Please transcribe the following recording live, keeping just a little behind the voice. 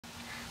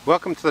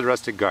Welcome to the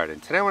Rustic Garden.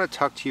 Today I want to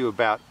talk to you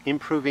about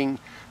improving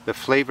the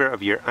flavor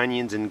of your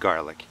onions and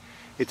garlic.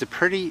 It's a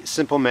pretty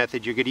simple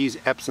method. You're going to use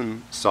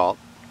Epsom salt,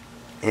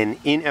 and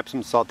in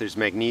Epsom salt there's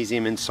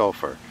magnesium and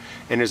sulfur.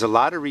 And there's a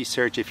lot of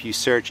research. If you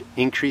search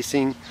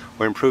increasing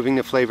or improving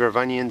the flavor of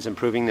onions,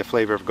 improving the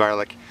flavor of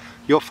garlic,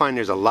 you'll find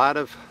there's a lot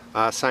of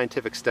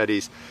scientific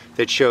studies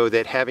that show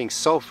that having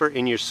sulfur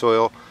in your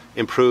soil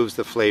improves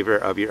the flavor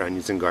of your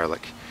onions and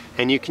garlic.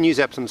 And you can use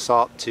Epsom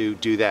salt to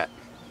do that.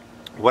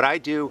 What I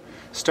do,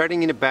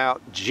 starting in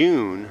about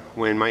June,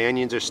 when my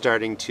onions are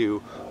starting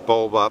to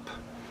bulb up,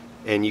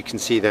 and you can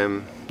see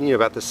them,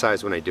 about the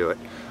size when I do it,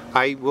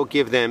 I will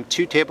give them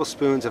 2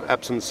 tablespoons of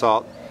Epsom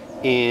salt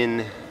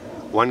in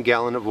 1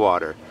 gallon of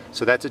water.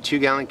 So that's a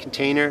 2-gallon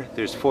container.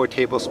 There's 4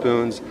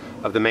 tablespoons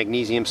of the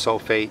magnesium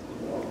sulfate.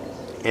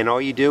 And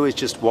all you do is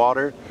just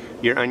water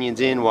your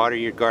onions in, water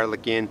your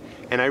garlic in.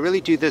 And I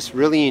really do this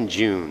in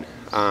June.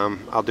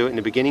 I'll do it in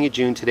the beginning of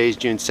June. Today's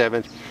June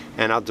 7th,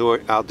 and I'll do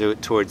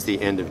it towards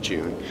the end of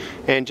June.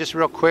 And just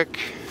real quick,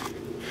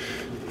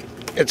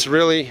 it's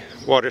really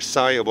water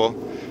soluble.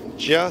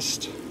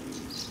 Just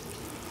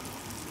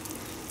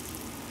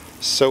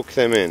soak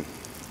them in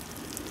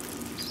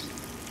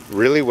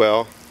really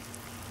well.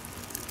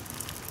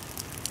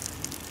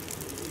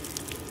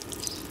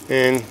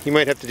 And you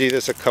might have to do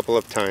this a couple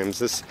of times.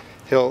 This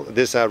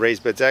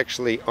raised bed's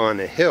actually on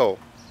a hill,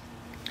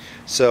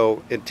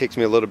 so it takes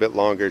me a little bit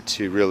longer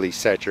to really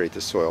saturate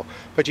the soil.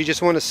 But you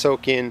just want to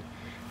soak in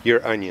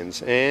your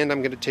onions. And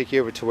I'm going to take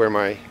you over to where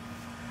my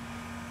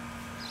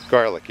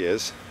garlic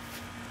is.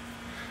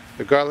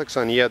 The garlic's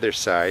on the other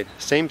side.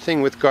 Same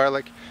thing with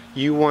garlic.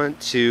 You want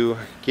to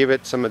give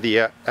it some of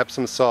the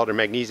Epsom salt or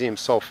magnesium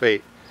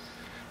sulfate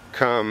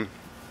come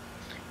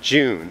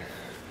June.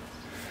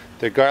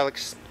 The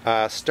garlic's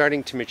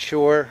starting to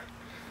mature.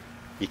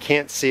 You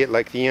can't see it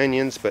like the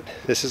onions, but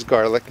this is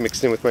garlic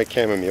mixed in with my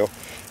chamomile.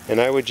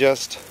 And I would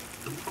just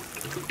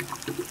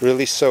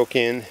really soak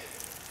in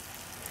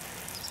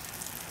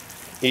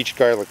each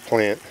garlic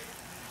plant.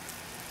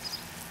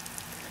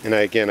 And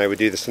I would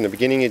do this in the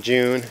beginning of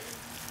June,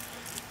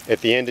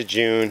 at the end of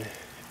June,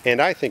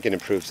 and I think it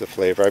improves the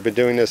flavor. I've been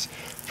doing this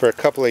for a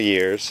couple of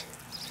years,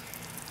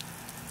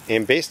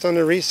 and based on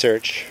the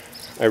research,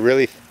 I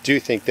really do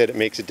think that it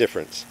makes a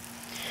difference.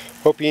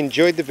 Hope you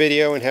enjoyed the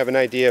video and have an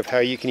idea of how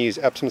you can use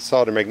Epsom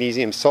salt or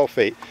magnesium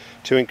sulfate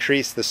to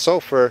increase the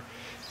sulfur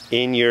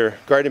in your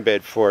garden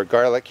bed for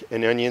garlic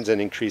and onions and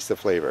increase the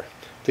flavor.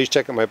 Please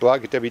check out my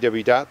blog at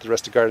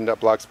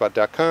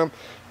www.therusticgarden.blogspot.com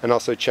and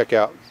also check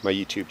out my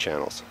YouTube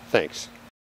channels. Thanks.